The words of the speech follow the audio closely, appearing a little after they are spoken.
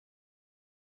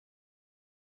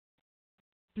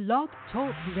Blog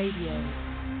Talk Radio.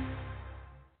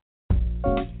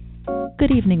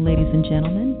 Good evening, ladies and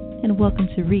gentlemen, and welcome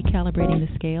to Recalibrating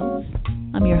the Scales.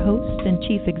 I'm your host and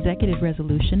Chief Executive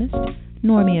Resolutionist,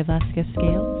 Normia Vasquez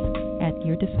Scales, at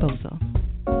your disposal.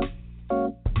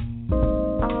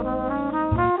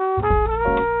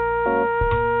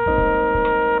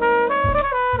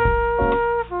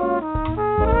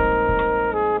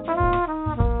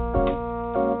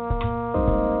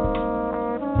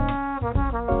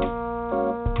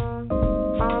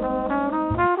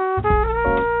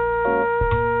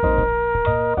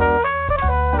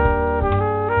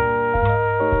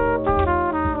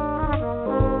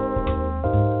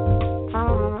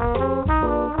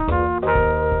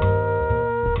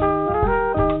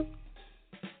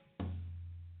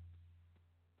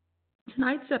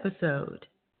 Tonight's episode,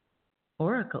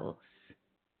 Aura-cles.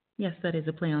 Yes, that is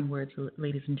a play on words,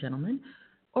 ladies and gentlemen.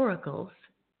 Aura-cles,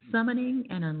 summoning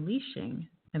and unleashing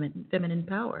feminine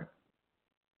power.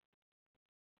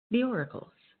 The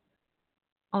Aura-cles: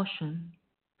 Ocean,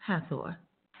 Hathor,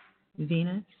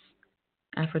 Venus,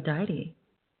 Aphrodite,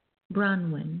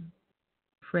 Bronwyn,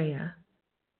 Freya,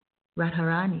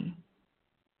 Radharani,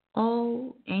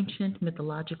 all ancient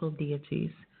mythological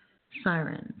deities,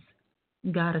 sirens,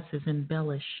 goddesses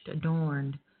embellished,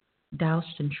 adorned,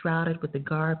 doused and shrouded with the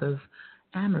garb of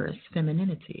amorous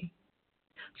femininity,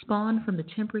 spawned from the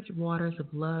temperate waters of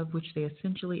love which they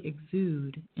essentially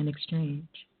exude in exchange,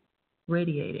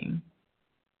 radiating,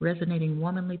 resonating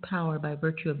womanly power by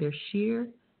virtue of their sheer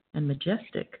and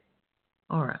majestic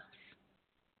auras.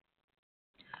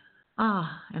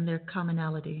 And their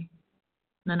commonality,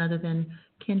 none other than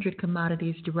kindred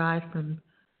commodities derived from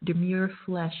demure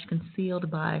flesh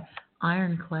concealed by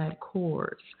ironclad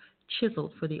cores,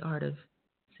 chiseled for the art of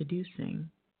seducing,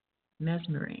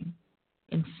 mesmering,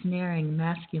 ensnaring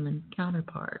masculine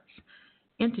counterparts,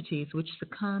 entities which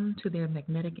succumb to their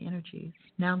magnetic energies,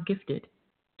 now gifted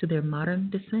to their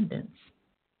modern descendants,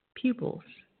 pupils,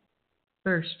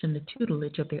 first in the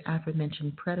tutelage of their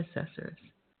aforementioned predecessors,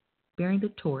 bearing the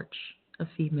torch of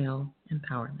female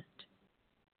empowerment.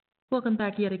 Welcome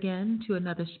back yet again to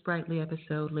another sprightly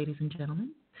episode, ladies and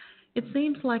gentlemen. It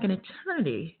seems like an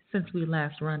eternity since we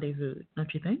last rendezvoused,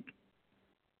 don't you think?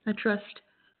 I trust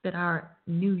that our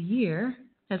new year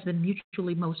has been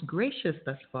mutually most gracious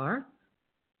thus far.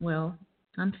 Well,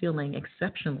 I'm feeling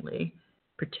exceptionally,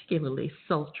 particularly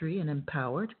sultry and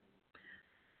empowered,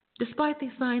 despite the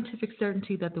scientific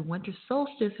certainty that the winter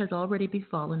solstice has already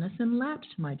befallen us and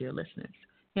lapsed, my dear listeners.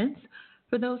 Hence,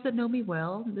 for those that know me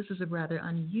well, this is a rather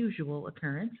unusual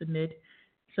occurrence amid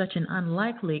such an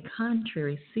unlikely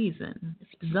contrary season.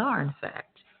 It's bizarre, in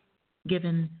fact,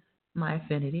 given my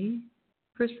affinity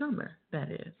for summer, that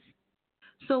is.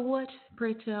 So what,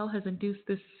 pray tell, has induced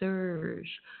this surge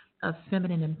of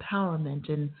feminine empowerment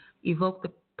and evoked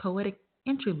the poetic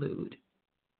interlude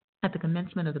at the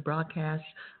commencement of the broadcast,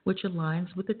 which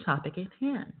aligns with the topic at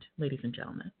hand, ladies and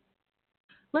gentlemen?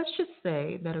 Let's just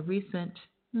say that a recent,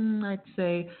 I'd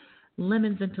say,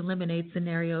 lemons into lemonade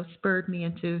scenario spurred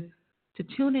me to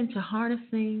tune into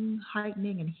harnessing,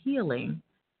 heightening, and healing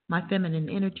my feminine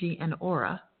energy and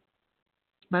aura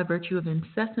by virtue of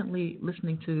incessantly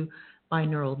listening to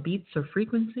binaural beats or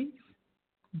frequencies.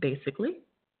 Basically,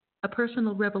 a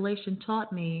personal revelation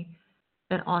taught me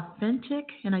that authentic,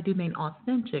 and I do mean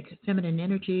authentic, feminine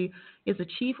energy is a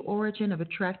chief origin of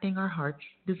attracting our heart's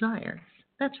desires.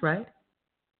 That's right.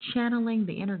 Channeling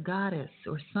the inner goddess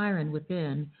or siren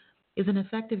within is an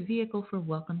effective vehicle for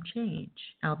welcome change,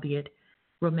 albeit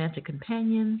romantic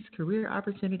companions, career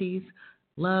opportunities,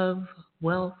 love,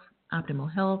 wealth,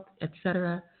 optimal health,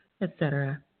 etc.,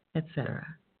 etc., etc.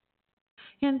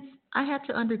 Hence, I had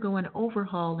to undergo an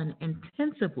overhaul and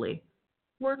intensively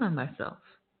work on myself.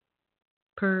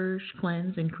 Purge,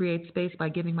 cleanse, and create space by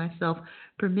giving myself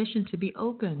permission to be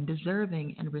open,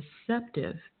 deserving, and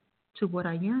receptive to what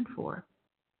I yearn for.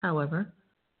 However,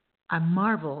 I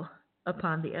marvel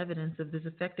upon the evidence of this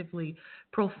effectively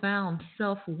profound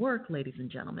self-work, ladies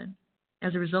and gentlemen.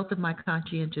 As a result of my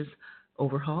conscientious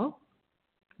overhaul,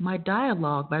 my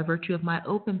dialogue by virtue of my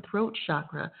open throat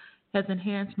chakra has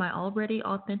enhanced my already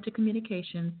authentic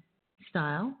communication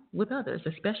style with others,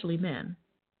 especially men.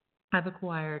 I've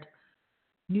acquired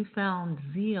newfound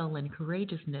zeal and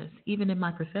courageousness even in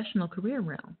my professional career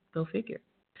realm, go figure.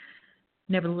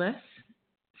 Nevertheless,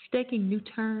 staking new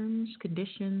terms,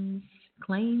 conditions,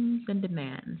 claims, and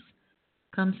demands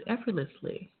comes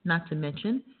effortlessly, not to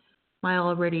mention my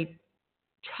already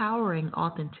towering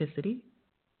authenticity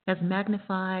has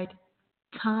magnified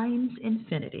times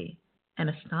infinity and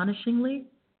astonishingly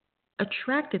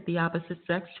attracted the opposite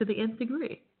sex to the nth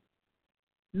degree.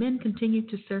 Men continue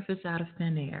to surface out of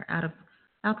thin air,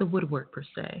 out the woodwork per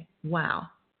se. Wow,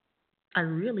 I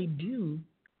really do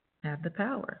have the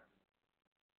power.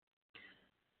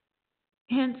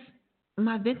 Hence,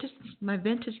 my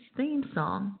vintage theme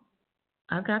song,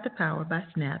 "I've Got the Power" by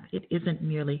Snap. It isn't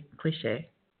merely cliche.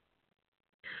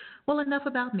 Well, enough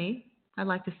about me. I'd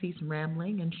like to see some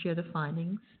rambling and share the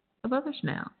findings of others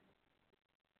now.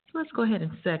 So let's go ahead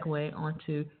and segue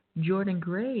onto Jordan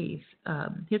Gray's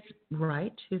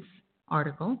his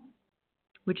article,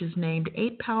 which is named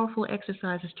Eight Powerful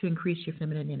Exercises to Increase Your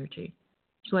Feminine Energy.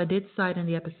 So I did cite in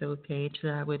the episode page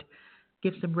that I would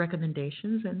give some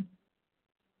recommendations, and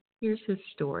here's his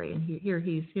story, and here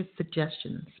he's his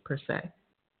suggestions per se.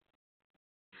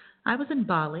 I was in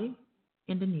Bali,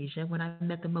 Indonesia, when I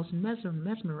met the most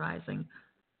mesmerizing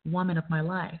woman of my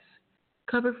life.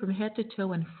 Covered from head to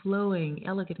toe in flowing,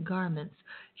 elegant garments,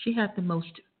 she had the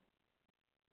most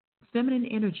feminine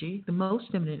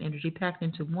energy packed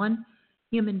into one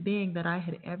human being that I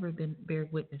had ever been bear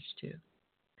witness to.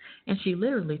 And she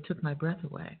literally took my breath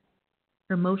away.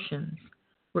 Her motions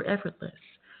were effortless.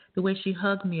 The way she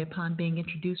hugged me upon being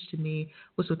introduced to me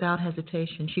was without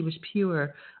hesitation. She was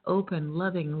pure, open,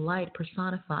 loving, light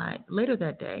personified. Later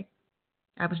that day,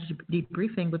 I was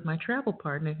debriefing with my travel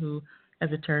partner who,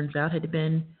 as it turns out, had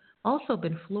also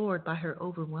been floored by her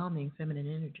overwhelming feminine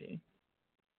energy.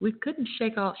 We couldn't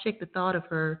shake the thought of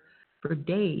her for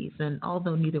days, and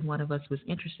although neither one of us was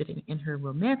interested in her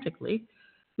romantically,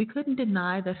 we couldn't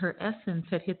deny that her essence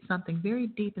had hit something very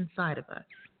deep inside of us.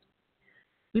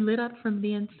 We lit up from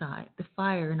the inside. The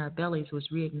fire in our bellies was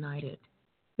reignited.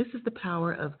 This is the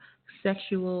power of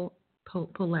sexual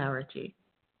polarity.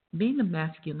 Being a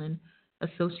masculine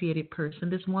associated person,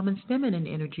 this woman's feminine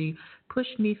energy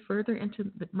pushed me further into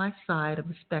my side of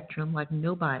the spectrum like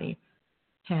nobody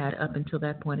had up until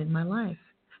that point in my life.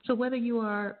 So whether you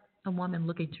are a woman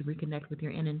looking to reconnect with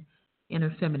your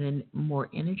inner feminine more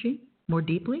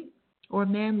deeply, or a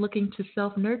man looking to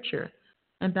self-nurture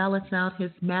and balance out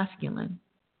his masculine,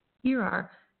 here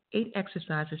are 8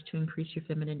 exercises to increase your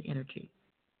feminine energy,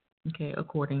 okay,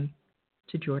 according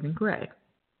to Jordan Gray.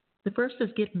 The first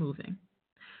is get moving.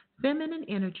 Feminine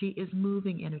energy is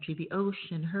moving energy. The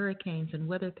ocean, hurricanes, and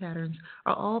weather patterns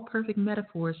are all perfect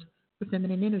metaphors for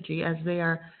feminine energy as they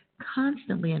are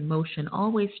constantly in motion,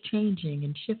 always changing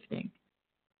and shifting.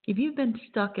 If you've been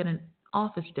stuck at an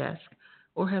office desk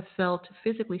or have felt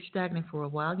physically stagnant for a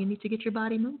while, you need to get your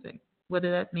body moving,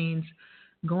 whether that means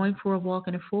going for a walk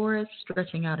in a forest,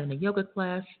 stretching out in a yoga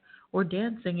class, or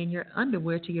dancing in your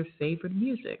underwear to your favorite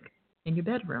music in your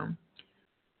bedroom.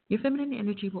 Your feminine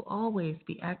energy will always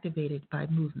be activated by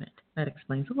movement. That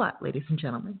explains a lot, ladies and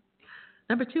gentlemen.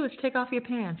 Number 2 is take off your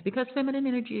pants. Because feminine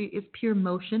energy is pure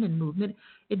motion and movement,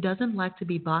 it doesn't like to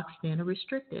be boxed in or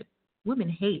restricted. Women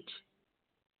hate,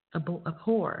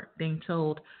 abhor being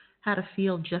told how to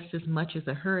feel just as much as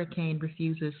a hurricane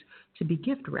refuses to be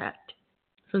gift wrapped.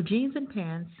 So jeans and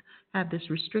pants have this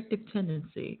restrictive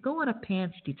tendency. Go on a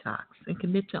pants detox and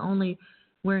commit to only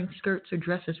wearing skirts or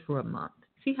dresses for a month.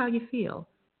 See how you feel.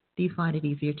 Do you find it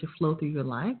easier to flow through your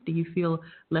life? Do you feel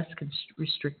less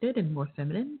restricted and more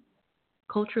feminine?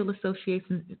 Cultural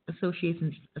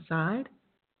associations aside,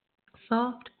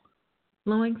 soft,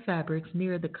 flowing fabrics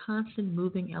mirror the constant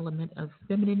moving element of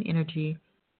feminine energy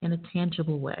in a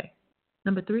tangible way.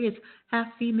 Number 3 is have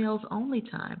females only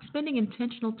time. Spending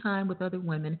intentional time with other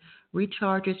women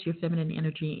recharges your feminine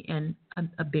energy in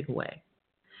a big way.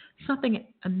 Something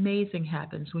amazing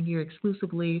happens when you're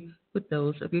exclusively with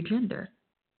those of your gender.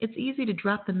 It's easy to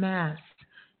drop the mask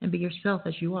and be yourself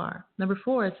as you are. Number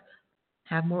 4 is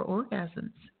have more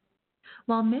orgasms.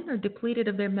 While men are depleted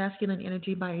of their masculine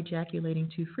energy by ejaculating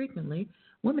too frequently,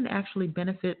 women actually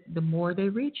benefit the more they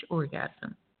reach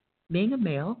orgasm. Being a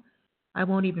male, I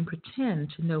won't even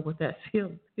pretend to know what that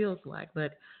feels like,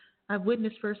 but I've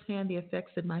witnessed firsthand the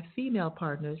effects that my female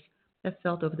partners have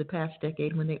felt over the past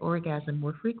decade when they orgasm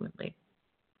more frequently.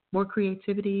 More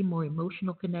creativity, more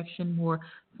emotional connection, more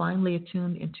finely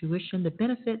attuned intuition. The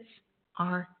benefits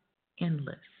are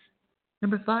endless.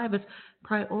 Number 5 is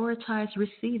prioritize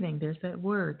receiving. There's that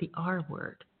word, the R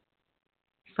word,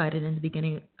 cited in the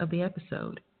beginning of the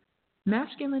episode.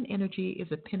 Masculine energy is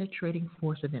a penetrating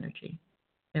force of energy.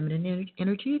 Feminine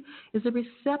energy is a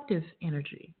receptive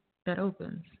energy that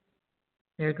opens.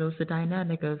 There goes the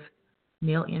dynamic of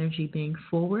male energy being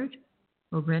forward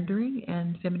or rendering,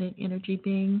 and feminine energy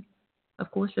being, of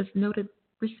course, as noted,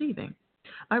 receiving.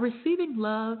 By receiving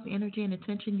love, energy, and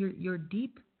attention, your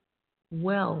deep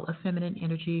well of feminine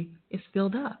energy is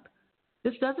filled up.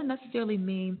 This doesn't necessarily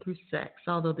mean through sex,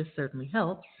 although this certainly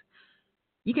helps.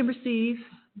 You can receive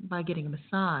by getting a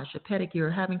massage, a pedicure,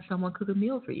 or having someone cook a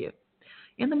meal for you.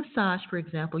 In the massage, for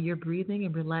example, you're breathing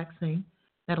and relaxing.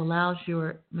 That allows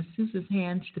your masseuse's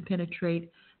hands to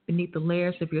penetrate beneath the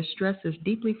layers of your stress is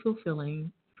deeply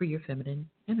fulfilling for your feminine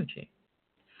energy.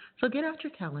 So get out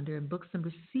your calendar and book some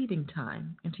receiving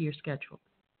time into your schedule.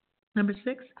 Number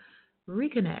 6,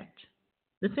 reconnect.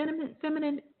 The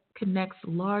feminine connects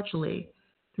largely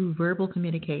through verbal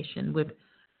communication, with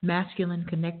masculine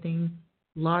connecting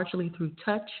largely through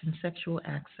touch and sexual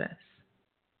access.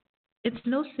 It's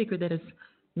no secret that as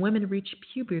women reach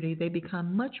puberty, they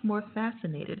become much more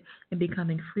fascinated in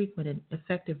becoming frequent and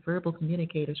effective verbal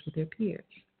communicators with their peers.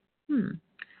 Hmm,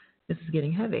 this is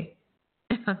getting heavy.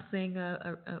 I'm saying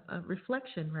a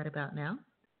reflection right about now.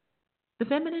 The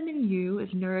feminine in you is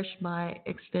nourished by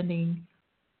extended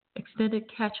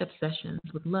catch-up sessions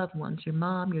with loved ones, your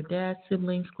mom, your dad,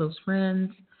 siblings, close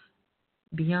friends,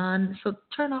 beyond. So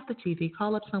turn off the TV,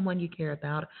 call up someone you care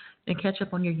about, and catch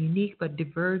up on your unique but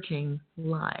diverging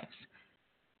lives.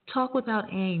 Talk without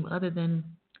aim other than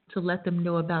to let them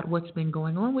know about what's been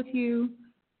going on with you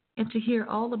and to hear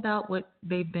all about what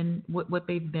they've been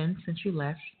since you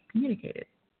last communicated.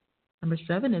 Number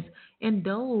 7 is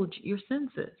indulge your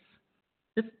senses.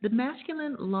 The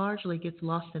masculine largely gets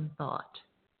lost in thought,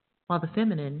 while the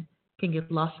feminine can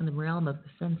get lost in the realm of the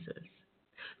senses.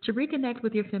 To reconnect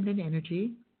with your feminine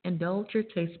energy, indulge your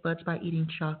taste buds by eating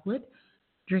chocolate,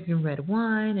 drinking red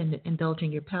wine, and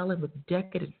indulging your palate with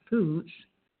decadent foods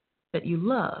that you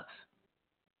love.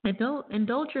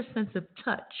 Indulge your sense of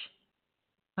touch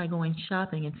by going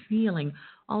shopping and feeling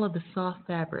all of the soft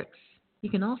fabrics. You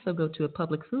can also go to a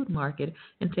public food market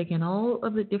and take in all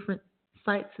of the different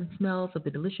sights and smells of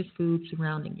the delicious food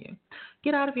surrounding you.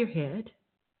 Get out of your head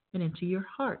and into your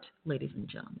heart, ladies and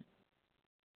gentlemen.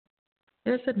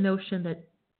 There's a notion that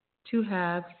two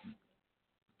halves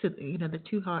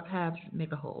the halves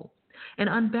make a whole. An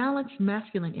unbalanced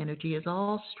masculine energy is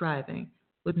all striving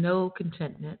with no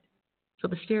contentment. So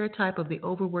the stereotype of the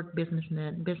overworked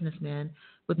businessman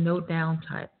with no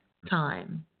downtime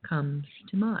time comes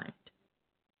to mind.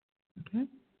 Okay?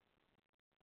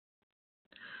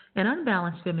 An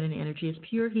unbalanced feminine energy is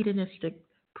pure hedonistic,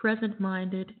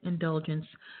 present-minded indulgence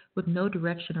with no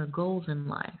direction or goals in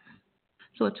life.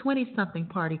 So a 20-something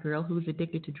party girl who's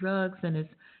addicted to drugs and is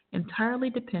entirely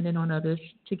dependent on others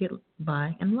to get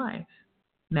by in life.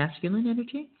 Masculine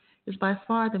energy is by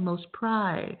far the most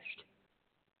prized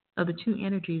of the two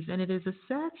energies, and it is a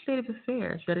sad state of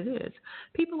affairs that it is.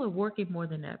 People are working more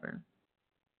than ever,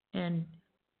 and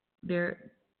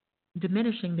they're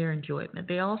diminishing their enjoyment.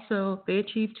 They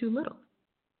achieve too little.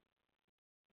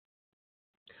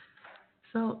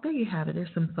 So there you have it.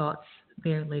 There's some thoughts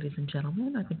there, ladies and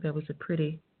gentlemen. I think that was a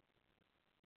pretty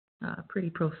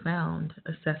profound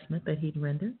assessment that he'd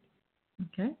rendered.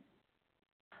 Okay.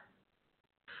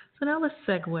 So now let's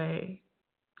segue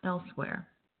elsewhere,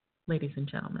 ladies and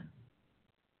gentlemen.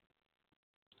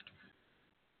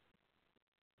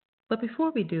 But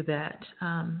before we do that,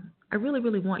 I really,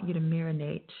 really want you to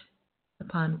marinate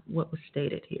upon what was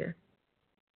stated here.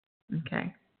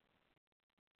 Okay.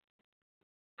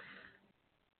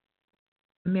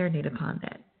 Marinate upon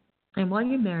that. And while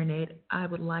you marinate, I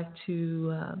would like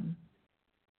to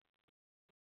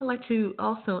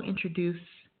also introduce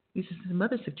you to some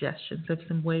other suggestions of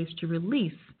some ways to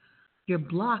release your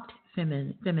blocked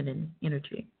feminine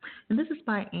energy. And this is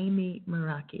by Amy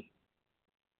Meraki.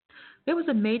 There was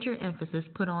a major emphasis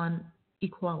put on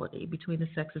equality between the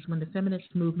sexes when the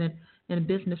feminist movement and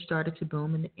business started to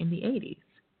boom in the 80s.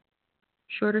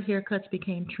 Shorter haircuts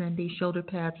became trendy, shoulder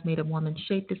pads made a woman's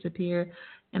shape disappear,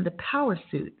 and the power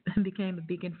suit became a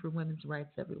beacon for women's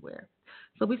rights everywhere.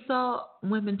 So we saw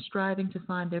women striving to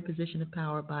find their position of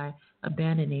power by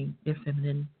abandoning their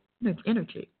feminine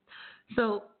energy.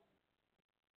 So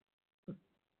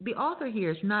the author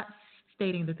here is not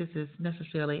stating that this is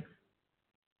necessarily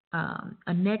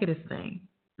a negative thing.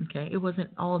 Okay, it wasn't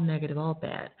all negative, all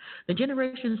bad. The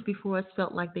generations before us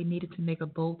felt like they needed to make a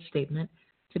bold statement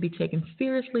to be taken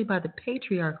seriously by the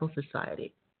patriarchal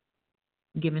society,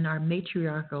 given our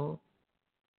matriarchal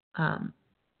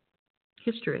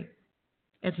history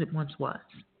as it once was.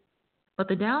 But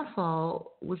the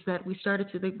downfall was that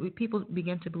people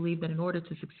began to believe that in order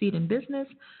to succeed in business,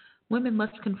 women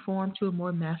must conform to a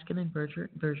more masculine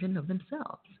version of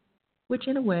themselves, which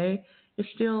in a way is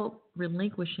still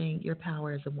relinquishing your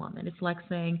power as a woman. It's like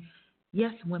saying,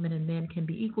 yes, women and men can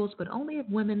be equals, but only if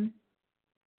women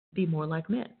be more like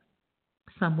men.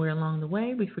 Somewhere along the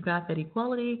way, we forgot that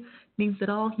equality means that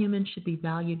all humans should be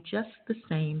valued just the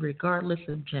same, regardless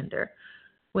of gender.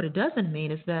 What it doesn't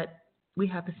mean is that we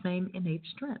have the same innate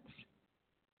strengths.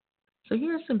 So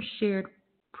here are some shared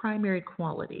primary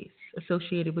qualities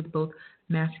associated with both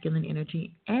masculine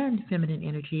energy and feminine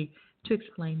energy to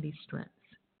explain these strengths.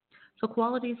 So,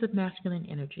 qualities of masculine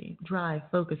energy, drive,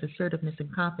 focus, assertiveness,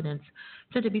 and confidence,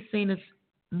 tend to be seen as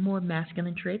more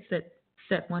masculine traits that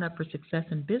set one up for success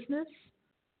in business.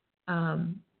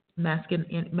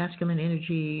 Masculine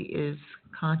energy is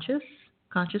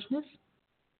consciousness,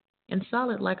 and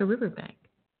solid like a riverbank.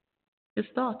 His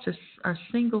thoughts are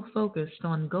single focused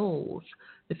on goals,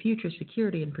 the future,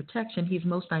 security, and protection. He's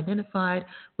most identified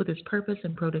with his purpose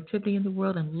and productivity in the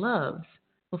world and loves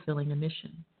fulfilling a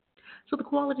mission. So, the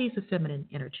qualities of feminine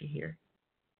energy here.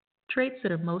 Traits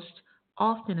that are most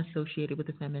often associated with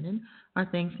the feminine are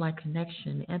things like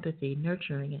connection, empathy,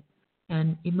 nurturing,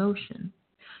 and emotion.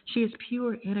 She is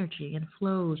pure energy and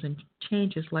flows and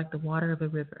changes like the water of a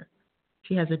river.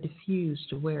 She has a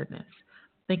diffused awareness,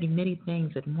 thinking many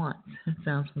things at once.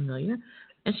 Sounds familiar.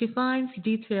 And she finds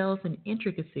details and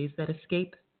intricacies that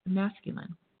escape the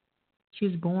masculine. She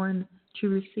is born to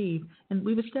receive, and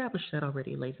we've established that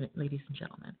already, ladies and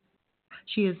gentlemen.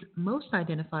 She is most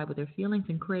identified with her feelings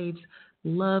and craves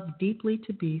love deeply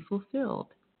to be fulfilled.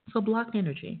 So, blocked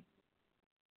energy.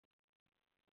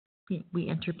 We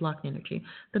enter blocked energy.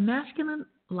 The masculine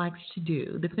likes to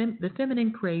do, the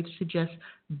feminine craves to just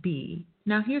be.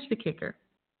 Now, here's the kicker.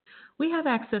 We have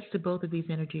access to both of these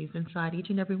energies inside each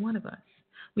and every one of us.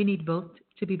 We need both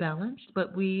to be balanced,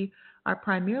 but we are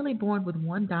primarily born with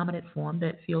one dominant form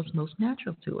that feels most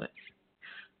natural to us.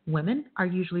 Women are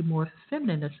usually more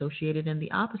feminine associated, and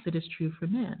the opposite is true for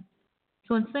men.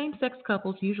 So, in same sex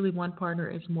couples, usually one partner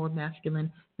is more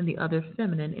masculine and the other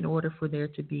feminine in order for there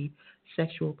to be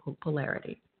sexual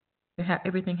polarity.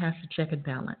 Everything has to check and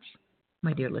balance,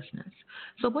 my dear listeners.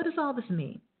 So, what does all this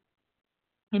mean?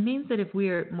 It means that if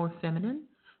we're more feminine,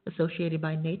 associated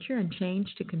by nature, and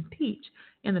change to compete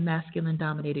in the masculine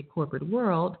dominated corporate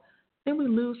world, then we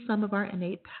lose some of our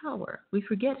innate power. We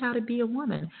forget how to be a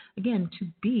woman. Again, to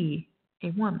be a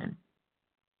woman.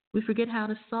 We forget how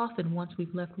to soften once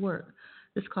we've left work.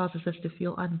 This causes us to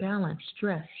feel unbalanced,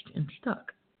 stressed, and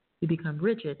stuck. We become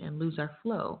rigid and lose our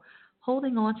flow.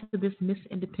 Holding on to this Miss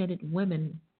Independent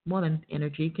woman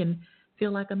energy can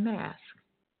feel like a mask.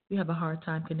 We have a hard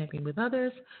time connecting with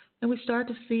others, and we start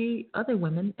to see other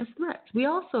women as threats. We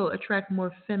also attract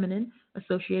more feminine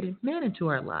associated men into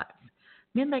our lives,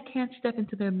 men that can't step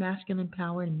into their masculine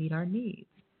power and meet our needs.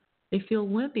 They feel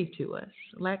wimpy to us.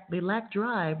 They lack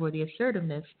drive or the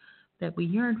assertiveness that we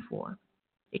yearn for.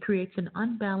 It creates an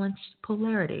unbalanced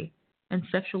polarity, and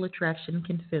sexual attraction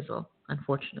can fizzle,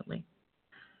 unfortunately.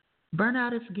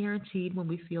 Burnout is guaranteed when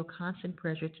we feel constant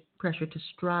pressure to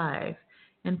strive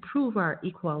and prove our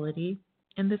equality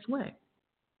in this way.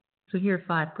 So here are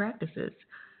 5 practices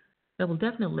that will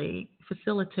definitely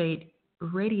facilitate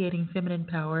radiating feminine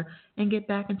power and get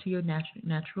back into your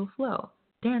natural flow.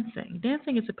 Dancing.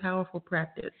 Dancing is a powerful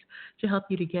practice to help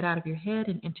you to get out of your head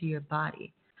and into your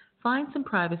body. Find some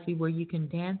privacy where you can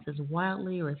dance as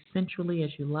wildly or as sensually as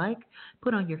you like.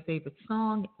 Put on your favorite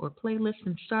song or playlist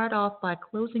and start off by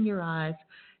closing your eyes,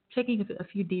 taking a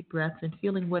few deep breaths, and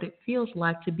feeling what it feels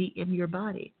like to be in your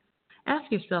body. Ask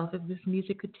yourself, if this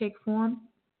music could take form,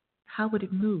 how would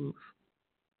it move?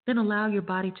 Then allow your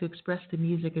body to express the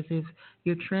music as if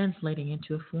you're translating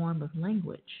into a form of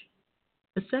language.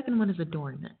 The second one is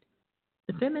adornment.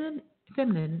 The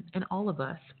feminine in all of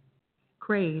us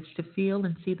craves to feel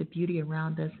and see the beauty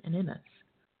around us and in us.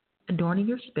 Adorning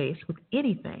your space with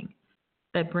anything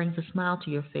that brings a smile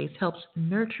to your face helps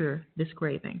nurture this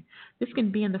craving. This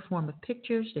can be in the form of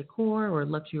pictures, decor, or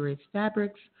luxurious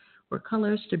fabrics or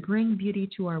colors. To bring beauty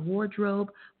to our wardrobe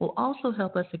will also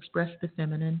help us express the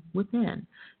feminine within.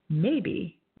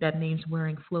 Maybe that means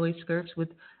wearing flowy skirts with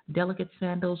delicate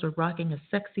sandals or rocking a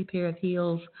sexy pair of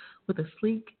heels with a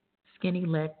sleek, skinny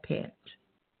leg pant.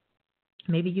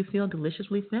 Maybe you feel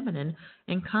deliciously feminine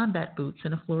in combat boots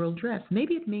and a floral dress.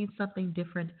 Maybe it means something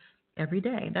different every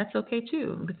day. That's okay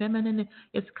too. The feminine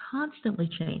is constantly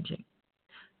changing.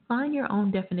 Find your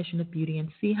own definition of beauty and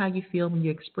see how you feel when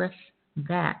you express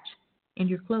that in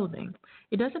your clothing.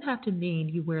 It doesn't have to mean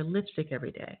you wear lipstick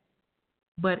every day.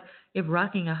 But if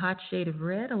rocking a hot shade of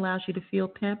red allows you to feel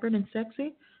pampered and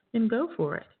sexy, then go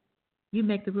for it. You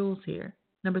make the rules here.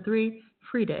 Number 3,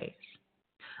 free days.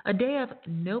 A day of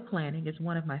no planning is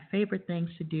one of my favorite things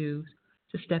to do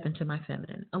to step into my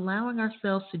feminine. Allowing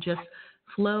ourselves to just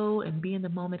flow and be in the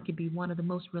moment can be one of the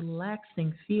most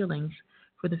relaxing feelings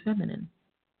for the feminine.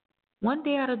 One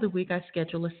day out of the week, I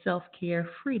schedule a self-care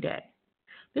free day.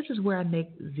 This is where I make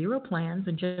zero plans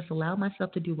and just allow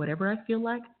myself to do whatever I feel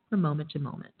like from moment to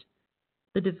moment.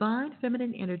 The divine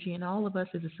feminine energy in all of us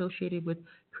is associated with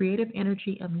creative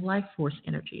energy and life force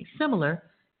energy, similar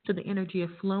to the energy of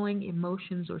flowing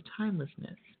emotions or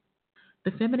timelessness.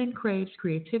 The feminine craves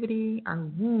creativity. Our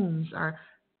wombs are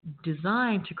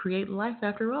designed to create life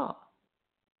after all.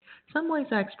 Some ways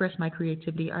I express my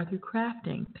creativity are through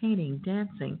crafting, painting,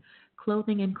 dancing,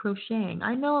 clothing, and crocheting.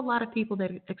 I know a lot of people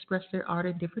that express their art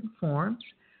in different forms,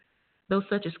 those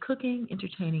such as cooking,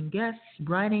 entertaining guests,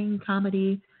 writing,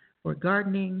 comedy, or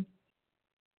gardening.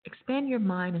 Expand your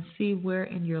mind and see where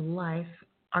in your life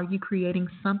are you creating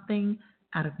something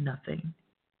out of nothing.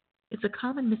 It's a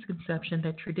common misconception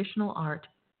that traditional art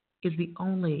is the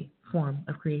only form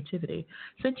of creativity.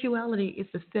 Sensuality is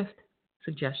the fifth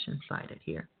suggestion cited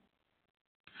here.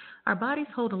 Our bodies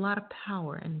hold a lot of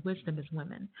power and wisdom as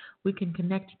women. We can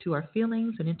connect to our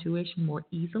feelings and intuition more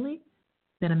easily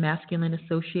than a masculine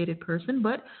associated person,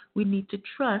 but we need to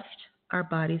trust our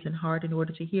bodies and heart in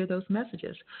order to hear those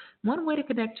messages. One way to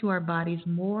connect to our bodies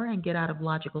more and get out of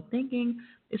logical thinking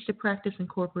is to practice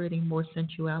incorporating more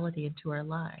sensuality into our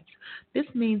lives. This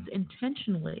means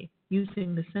intentionally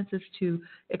using the senses to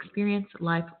experience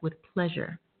life with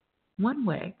pleasure. One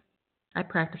way I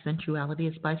practice sensuality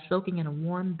is by soaking in a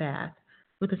warm bath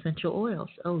with essential oils.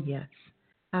 Oh, yes.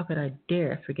 How could I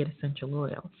dare forget essential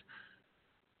oils?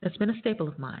 That's been a staple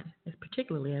of mine,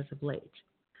 particularly as of late.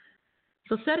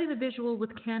 So, setting the visual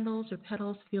with candles or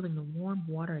petals, feeling the warm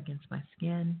water against my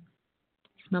skin,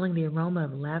 smelling the aroma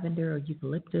of lavender or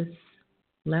eucalyptus,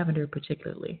 lavender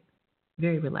particularly,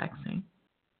 very relaxing,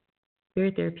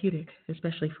 very therapeutic,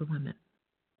 especially for women.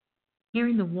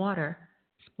 Hearing the water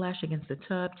splash against the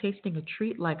tub, tasting a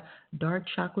treat like dark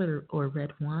chocolate or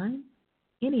red wine,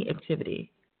 any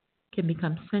activity can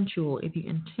become sensual if you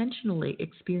intentionally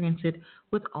experience it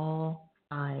with all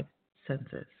five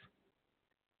senses.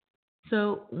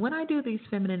 So, when I do these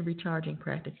feminine recharging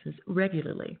practices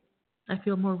regularly, I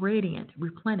feel more radiant,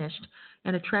 replenished,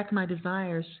 and attract my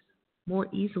desires more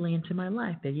easily into my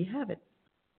life. There you have it.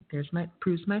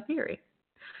 Proves my theory.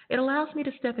 It allows me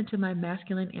to step into my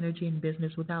masculine energy in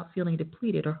business without feeling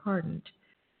depleted or hardened.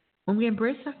 When we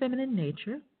embrace our feminine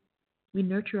nature, we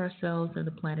nurture ourselves and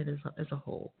the planet as a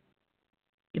whole.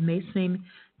 It may seem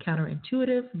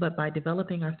counterintuitive, but by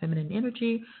developing our feminine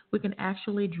energy, we can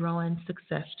actually draw in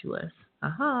success to us.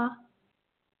 Aha!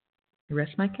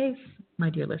 Rest my case, my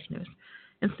dear listeners,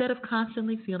 instead of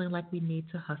constantly feeling like we need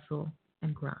to hustle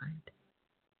and grind.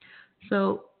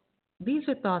 So, these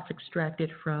are thoughts extracted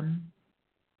from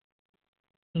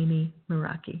Amy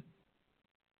Meraki.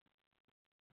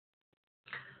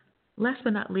 Last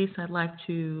but not least, I'd like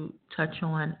to touch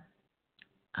on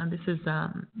this is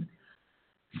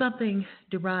something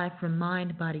derived from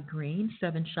Mind Body Green,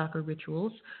 7 chakra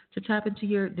rituals to tap into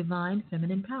your divine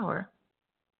feminine power.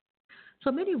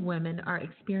 So many women are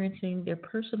experiencing their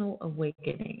personal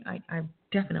awakening. I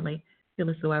definitely feel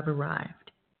as though I've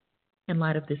arrived in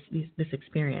light of this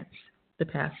experience the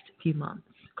past few months,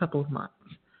 couple of months.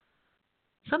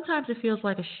 Sometimes it feels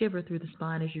like a shiver through the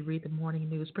spine as you read the morning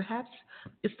news. Perhaps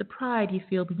it's the pride you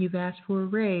feel when you've asked for a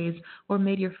raise or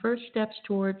made your first steps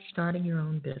towards starting your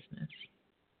own business.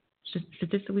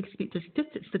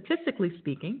 Statistically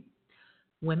speaking,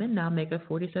 women now make up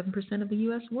 47% of the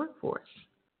U.S. workforce,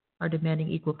 are demanding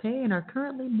equal pay, and are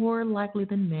currently more likely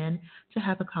than men to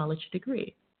have a college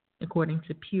degree, according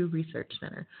to Pew Research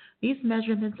Center. These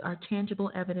measurements are tangible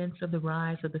evidence of the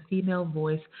rise of the female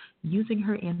voice using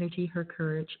her energy, her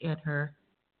courage, and her,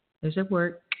 there's a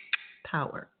word,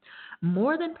 power.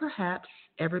 More than perhaps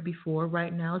ever before,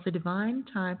 right now is a divine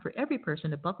time for every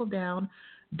person to buckle down,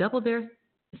 double their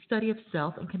study of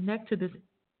self, and connect to this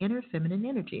inner feminine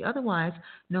energy, otherwise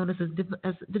known as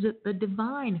the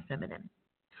divine feminine.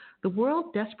 The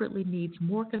world desperately needs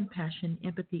more compassion,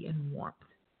 empathy, and warmth,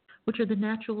 which are the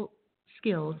natural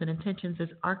skills and intentions as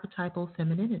archetypal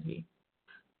femininity.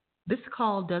 This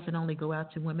call doesn't only go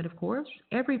out to women, of course.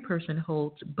 Every person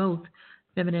holds both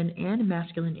feminine and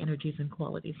masculine energies and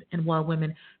qualities. And while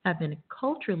women have been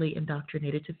culturally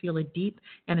indoctrinated to feel a deep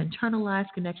and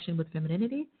internalized connection with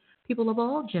femininity, people of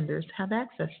all genders have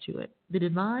access to it. The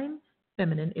divine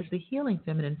feminine is the healing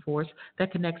feminine force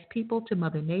that connects people to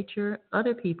Mother Nature,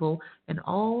 other people, and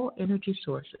all energy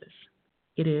sources.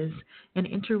 It is an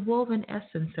interwoven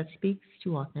essence that speaks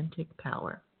to authentic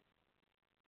power.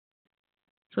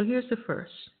 So here's the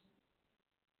first.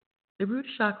 The root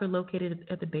chakra located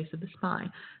at the base of the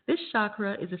spine. This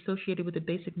chakra is associated with the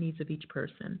basic needs of each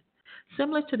person.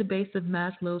 Similar to the base of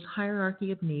Maslow's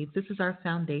hierarchy of needs, this is our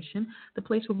foundation, the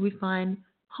place where we find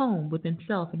home within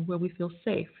self and where we feel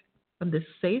safe. From this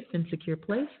safe and secure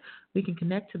place, we can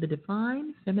connect to the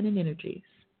divine feminine energies.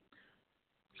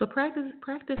 So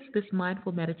practice this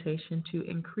mindful meditation to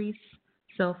increase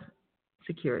self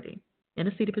security. In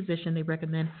a seated position, they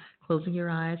recommend closing your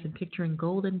eyes and picturing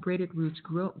golden braided roots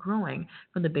growing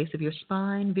from the base of your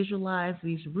spine. Visualize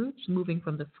these roots moving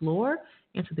from the floor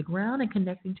into the ground and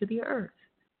connecting to the earth,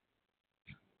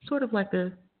 sort of like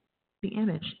the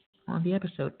image on the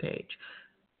episode page.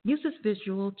 Use this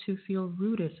visual to feel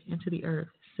rooted into the earth,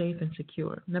 safe and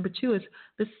secure. Number 2 is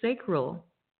the sacral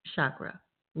chakra,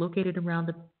 located around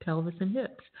the pelvis and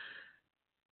hips.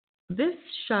 This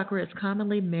chakra is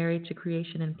commonly married to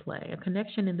creation and play. A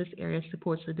connection in this area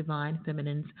supports the divine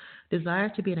feminine's desire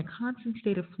to be in a constant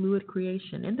state of fluid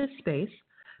creation. In this space,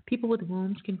 people with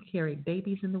wombs can carry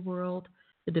babies in the world.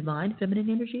 The divine feminine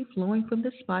energy flowing from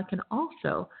this spot can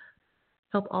also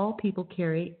help all people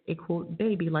carry a, quote,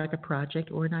 baby like a project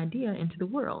or an idea into the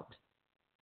world.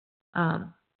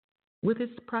 With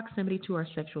its proximity to our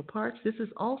sexual parts, this is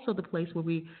also the place where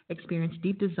we experience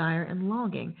deep desire and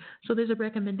longing. So there's a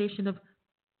recommendation of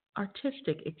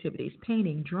artistic activities: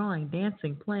 painting, drawing,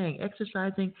 dancing, playing,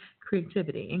 exercising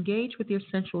creativity. Engage with your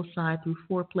sensual side through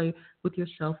foreplay with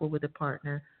yourself or with a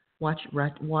partner. Watch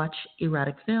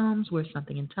erotic films, wear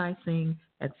something enticing,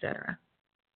 etc.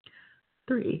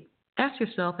 3. Ask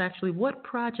yourself, what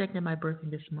project am I birthing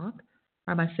this month?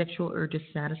 Are my sexual urges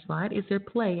satisfied? Is there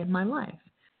play in my life?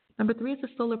 Number 3 is the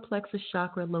solar plexus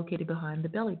chakra, located behind the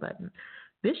belly button.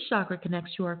 This chakra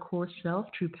connects to our core self,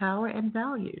 true power, and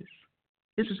values.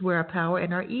 This is where our power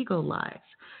and our ego lies,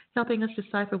 helping us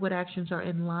decipher what actions are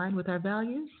in line with our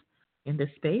values. In this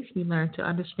space, we learn to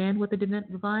understand what the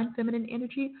divine feminine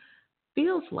energy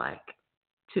feels like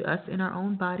to us in our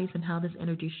own bodies and how this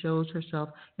energy shows herself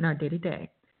in our day-to-day.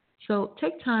 So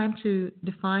take time to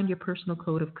define your personal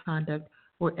code of conduct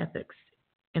or ethics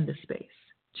in this space.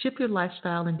 Shift your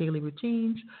lifestyle and daily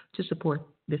routines to support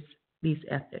these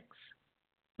ethics.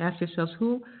 Ask yourselves,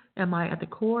 who am I at the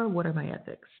core? What are my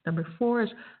ethics? Number 4 is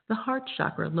the heart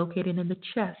chakra, located in the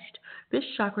chest. This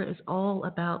chakra is all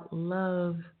about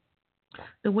love,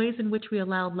 the ways in which we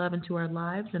allow love into our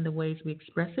lives and the ways we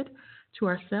express it to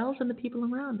ourselves and the people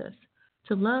around us.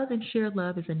 To love and share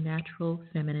love is a natural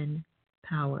feminine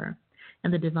power,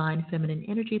 and the divine feminine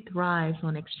energy thrives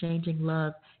on exchanging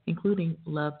love, including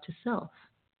love to self.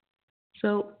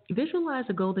 So visualize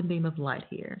a golden beam of light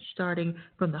here, starting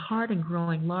from the heart and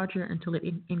growing larger until it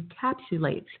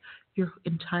encapsulates your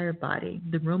entire body,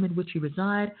 the room in which you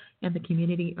reside, and the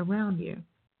community around you.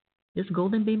 This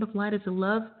golden beam of light is the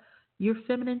love your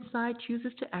feminine side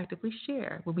chooses to actively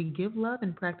share. When we give love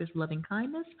and practice loving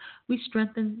kindness, we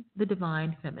strengthen the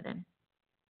divine feminine.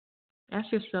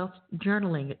 Ask yourself,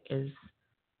 journaling is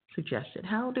suggested.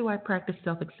 How do I practice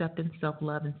self-acceptance,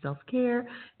 self-love, and self-care?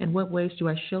 In what ways do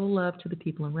I show love to the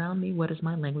people around me? What is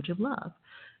my language of love?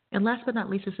 And last but not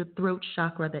least is the throat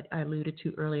chakra that I alluded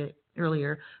to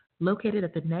earlier, located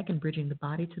at the neck and bridging the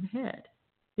body to the head.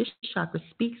 This chakra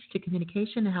speaks to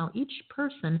communication and how each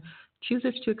person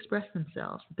chooses to express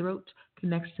themselves. The throat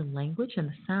connects to language and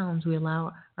the sounds we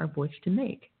allow our voice to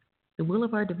make. The will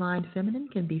of our divine feminine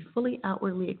can be fully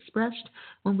outwardly expressed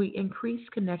when we increase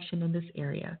connection in this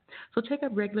area. So take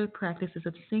up regular practices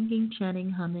of singing,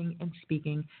 chanting, humming, and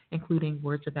speaking, including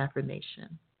words of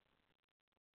affirmation.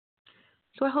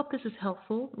 So I hope this is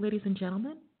helpful, ladies and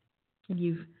gentlemen, and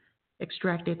you've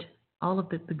extracted all of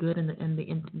the good and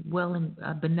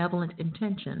the benevolent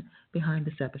intention behind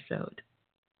this episode.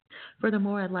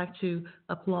 Furthermore, I'd like to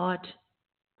applaud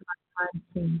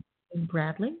King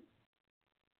Bradley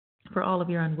for all of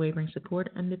your unwavering support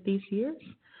amid these years,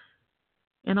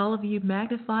 and all of you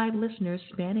magnified listeners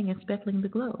spanning and speckling the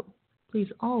globe. Please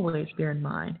always bear in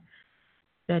mind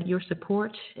that your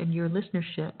support and your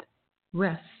listenership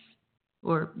rests,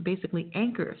 or basically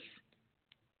anchors,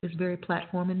 this very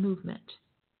platform and movement.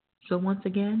 So once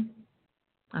again,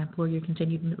 I implore your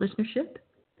continued listenership.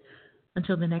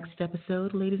 Until the next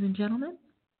episode, ladies and gentlemen,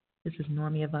 this is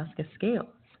Normia Vasquez Scales.